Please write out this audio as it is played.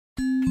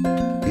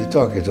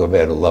talking to a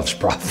man who loves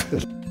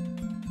profit.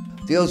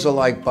 Deals are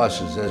like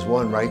buses. There's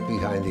one right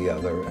behind the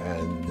other,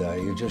 and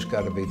you just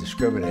got to be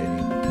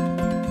discriminating.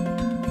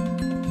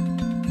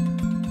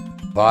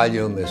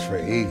 Volume is for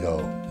ego,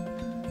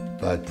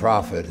 but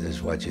profit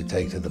is what you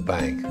take to the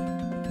bank.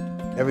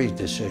 Every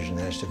decision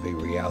has to be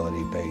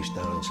reality-based,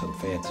 not on some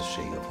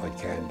fantasy of what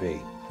can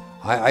be.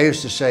 I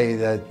used to say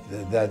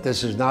that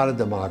this is not a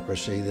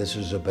democracy, this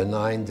is a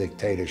benign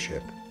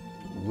dictatorship.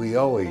 We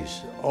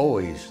always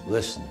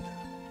listened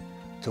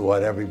to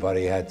what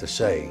everybody had to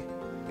say.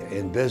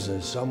 In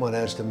business, someone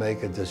has to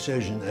make a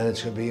decision and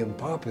it's going to be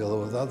unpopular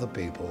with other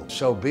people.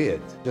 So be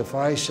it. If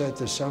I said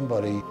to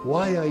somebody,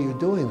 why are you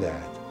doing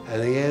that?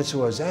 And the answer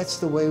was, that's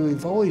the way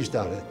we've always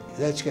done it.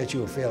 Let's get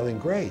you a failing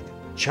grade.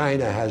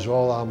 China has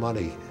all our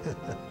money.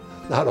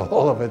 Not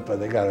all of it, but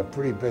they got a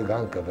pretty big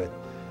hunk of it.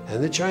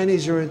 And the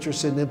Chinese are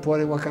interested in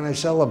importing, what can I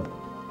sell them?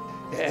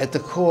 At the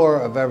core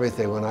of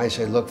everything, when I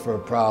say look for a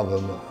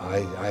problem,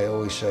 I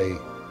always say,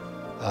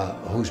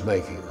 who's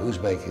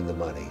making the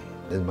money?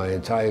 In my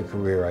entire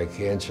career, I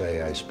can't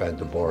say I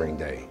spent a boring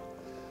day.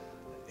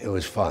 It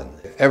was fun.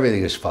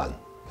 Everything is fun.